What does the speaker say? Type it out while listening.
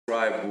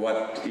describe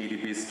what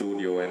EDP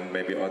Studio and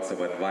maybe also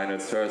what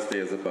Vinyl Thursday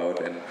is about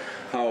and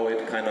how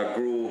it kind of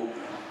grew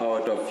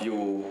out of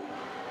you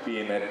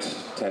being at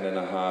 10 and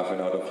a half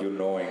and out of you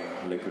knowing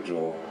Little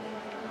Joe?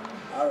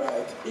 All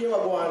right, here we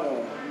go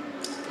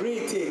now.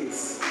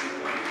 Greetings.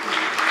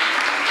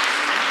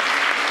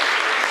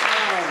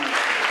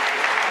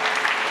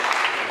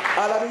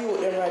 All of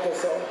you them right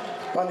so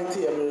on the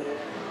table.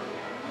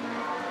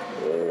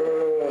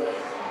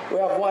 We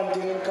have one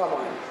thing in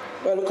common.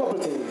 Well, a couple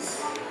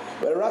things.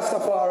 Well,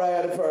 Rastafari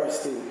are the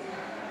first thing.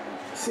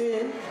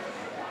 See?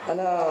 And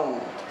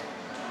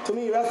to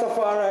me,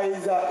 Rastafari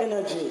is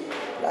energy,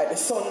 like the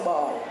sun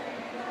ball.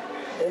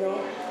 You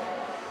know?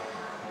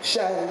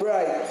 Shine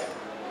bright.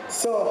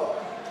 So,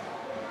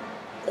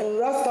 in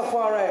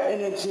Rastafari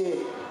energy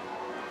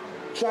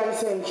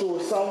transcend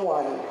through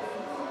someone,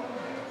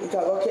 it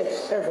will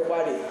catch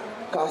everybody,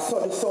 because so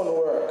the sun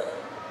work.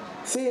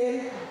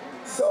 See?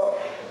 So,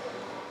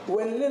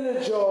 when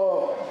Lil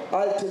Joe,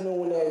 Alton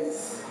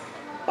Nunes,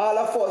 all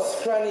of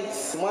us,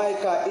 Chronics,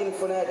 Micah,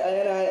 Infinite,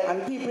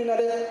 and people in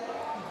there,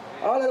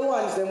 all the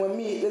ones them will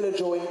meet Lil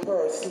Joe in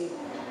person.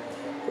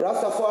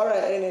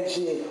 Rastafari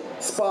energy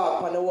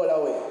spark on the whole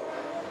away.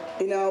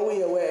 In a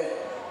way where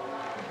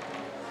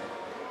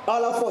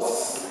all of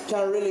us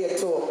can relate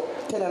to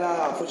 10 and a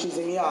half, which is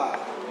in yard.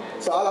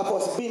 So all of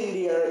us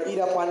been there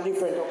either on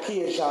different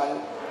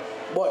occasion,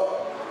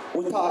 but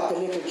we talk to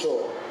Little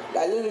Joe.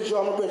 Like Little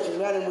Joe, I'm a brother,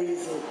 not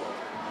reason.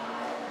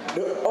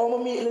 How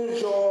I meet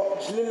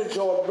Little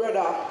Joe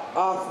brother,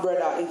 half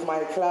brother, is my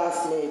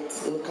classmate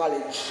in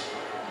college.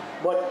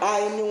 But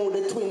I knew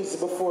the twins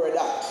before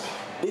that.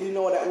 Didn't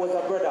know that was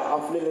a brother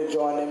of Little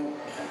Joe and them.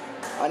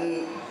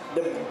 And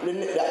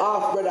the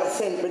half brother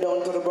sent me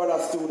down to the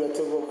brother studio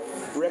to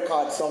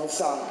record some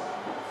song.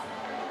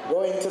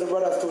 Going to the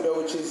brother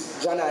studio, which is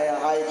Janaya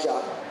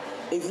Ija.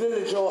 It's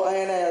Little Joe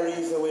and I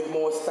reason with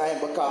most time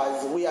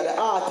because we are the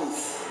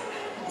artists.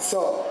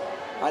 So,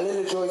 and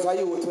Little Joe is a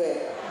youth where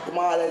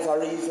more or less a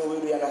reason we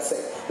be, and I say.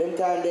 Them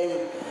time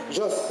them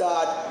just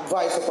start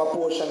voice up a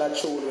portion of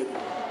tune with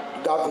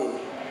Gavin.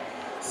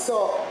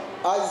 So,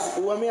 as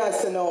when me I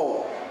say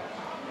now,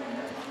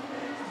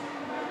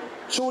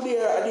 through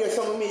there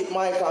some meet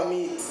Mike and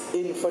meet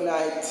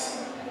Infinite.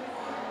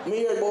 Me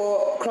hear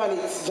about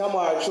Chronics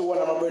Jamar through one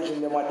of my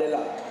brethren in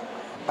Mandela.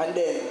 And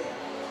then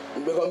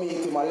we're going to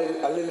meet him a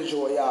little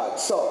Joe yard.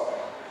 So,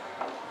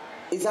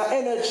 it's an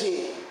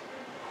energy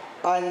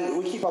and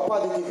we keep a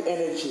positive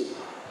energy.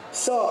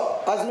 So,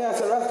 as me I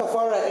say,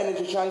 Rastafari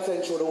energy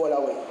transcends through the whole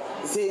away.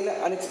 See,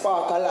 and it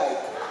spark a light.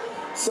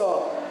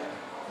 So,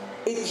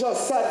 it's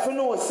just sad for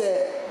no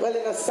say, well,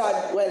 it's not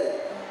sad, well,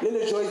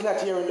 Little Joe is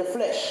not here in the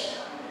flesh.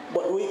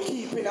 But we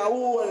keep in a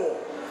whole.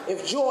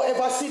 If Joe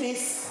ever see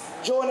this,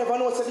 Joe never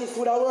knows that this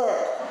would have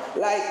worked.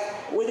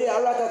 Like, we there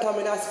a Rototom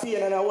in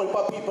Spain and a whole lot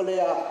of people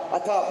there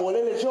at top of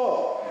Little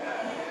Joe.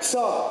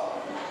 So,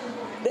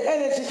 the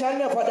energy can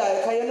never die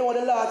because you know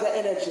the laws of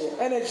energy.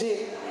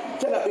 Energy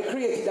cannot be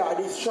created or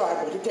destroyed,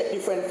 but it take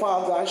different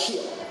forms and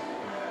shape.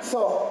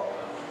 So,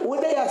 we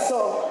there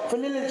so for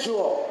Little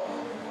Joe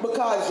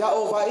because JAH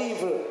OVA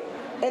EVIL.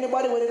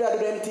 Anybody with that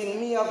do them thing,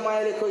 me have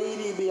my little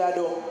EDB I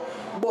do.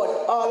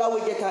 But all of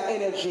we get our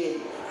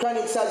energy.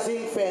 Chronics are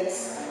zinc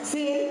fence.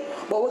 See?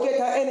 But we get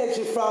our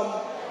energy from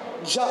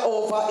JAH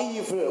OVA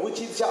EVIL,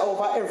 which is JAH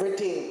OVA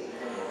everything.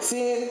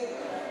 See?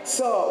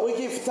 So we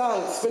give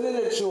thanks for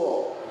Little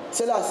Joe.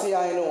 Selassie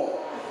I know.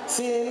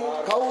 See?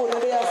 Kaouna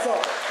there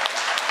so.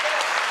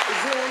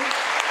 See?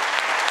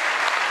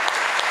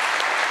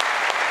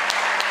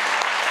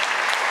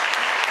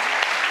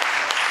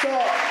 So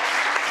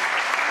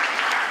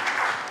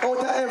out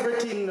of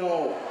everything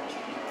now.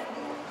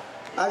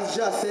 As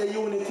just say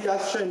unity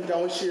and strength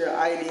and we share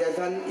ideas,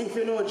 and if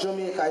you know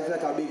Jamaica is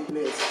not a big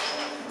place,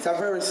 it's a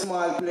very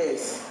small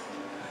place,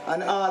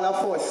 and all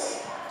of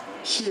us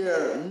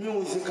share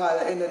musical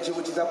energy,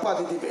 which is a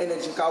positive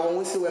energy, because when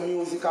we see where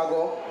music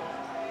go,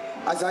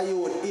 as a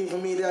youth,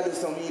 even me there do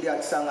some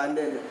idiot song and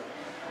then,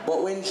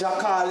 but when Jah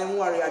call him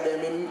warrior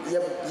them,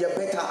 you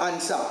better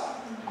answer,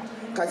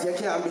 because you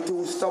can't be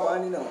too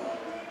stubborn, you know.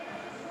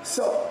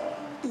 So,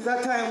 it's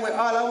a time where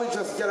all of we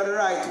just get it the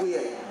right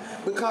way,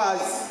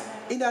 because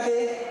in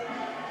the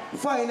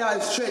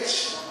final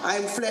stretch,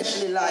 I'm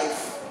fleshly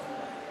life.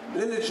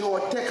 Little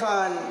Joe take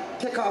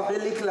off the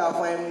little of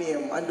my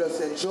name and just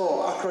say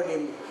Joe,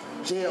 acronym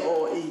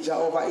JOE, JAH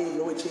OVA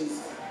EVIL, which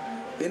is,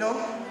 you know.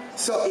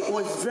 So it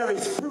was very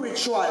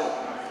spiritual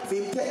for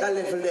him take that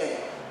level there.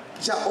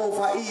 JAH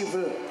OVA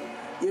EVIL,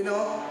 you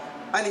know.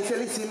 And if you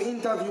listen to him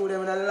interview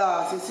them in the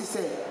last, he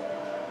said,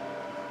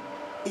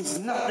 it's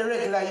not the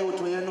regular youth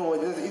where you know,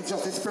 it's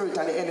just the spirit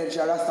and the energy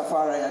of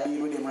Rastafari I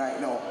deal with him right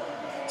now.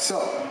 So,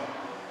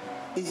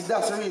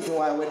 that's the reason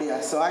why we're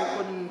there. So I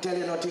couldn't tell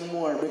you nothing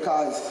more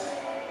because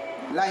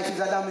life is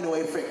a domino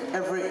effect.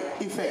 Every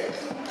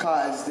effect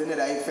causes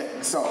another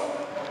effect. So,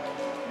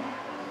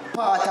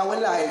 part of our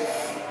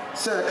life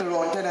circle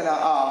around 10 and a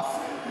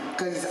half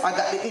because I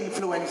got the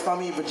influence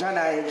from even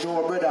Janai,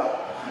 Joe brother.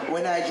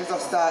 When I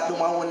just start doing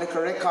my own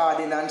little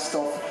recording and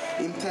stuff,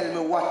 him tell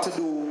me what to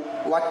do,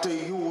 what to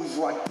use,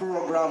 what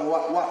program,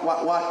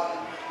 what,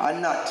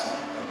 and not.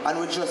 And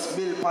we just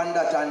build on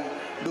that and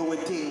do a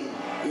thing,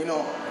 you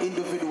know,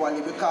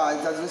 individually,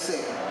 because as we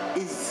say,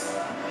 is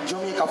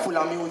Jamaica full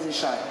of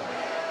musicians,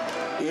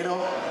 you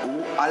know,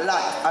 a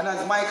lot. And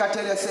as Micah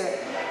tell you, say,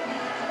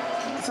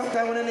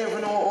 sometimes we don't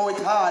even know how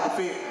it's hard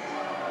for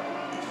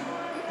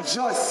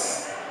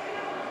just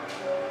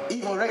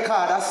even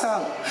record a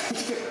song.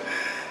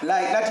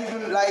 Like, not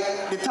even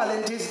like the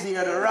talent is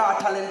there, the raw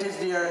talent is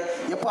there.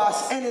 You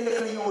pass any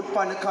little youth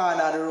on the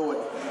corner of the road,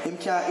 him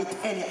can't hit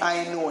any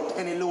high note,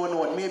 any low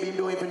note. Maybe he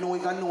don't even know he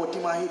can note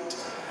him a hit,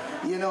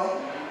 you know.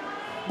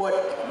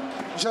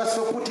 But just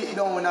to put it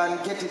down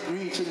and get it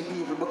reaching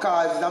people,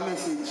 because the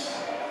message,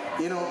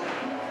 you know,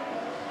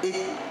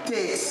 it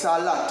takes a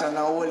lot and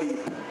a whole heap.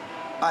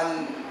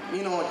 And,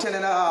 you know, 10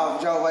 and a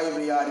half JAH OVA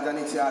EVIL yard is an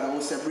its yard,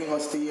 who say bring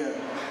us to here.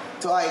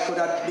 So I could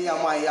have been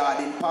at my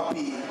yard in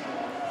Papi,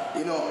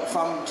 you know,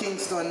 from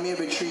Kingston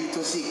maybe 3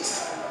 to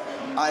 6.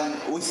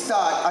 And we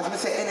start, as we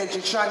say,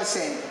 energy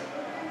transcend.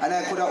 And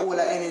I could have all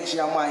the energy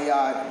at my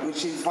yard,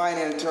 which is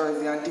Vinyl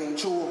Thursday and thing,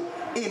 through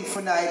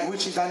Infinite,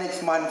 which is the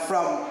next man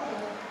from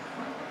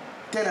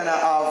 10 and a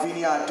half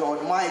Vineyard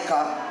Town,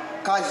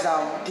 Micah,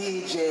 Casa,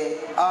 DJ,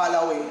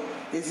 all the way,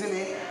 you see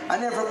me?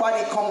 And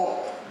everybody come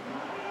up,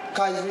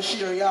 because we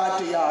share yard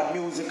to yard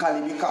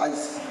musically,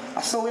 because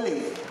that's how we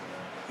live,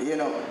 you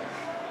know.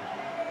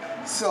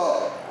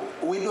 So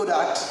we do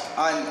that,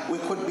 and we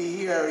could be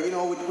here, you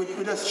know,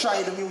 we just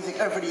try the music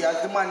every day,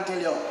 as the man tell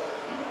you.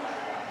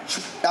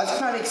 As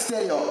Chronix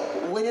tell you,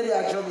 when you're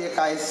there at Jamaica,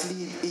 I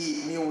sleep,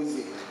 eat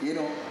music, you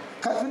know.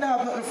 Because we don't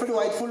have nothing for the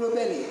white full of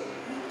belly.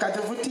 Because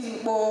if we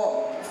think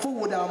about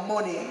food and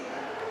money,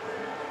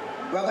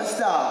 we're going to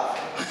starve.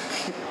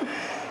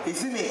 You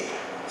see me?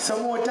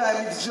 Some more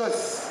time it's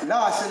just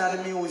lasting at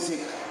the music.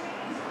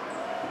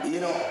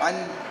 You know,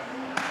 and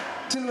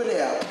till we're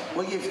there,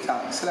 we give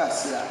thanks.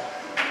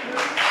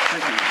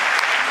 Thank you.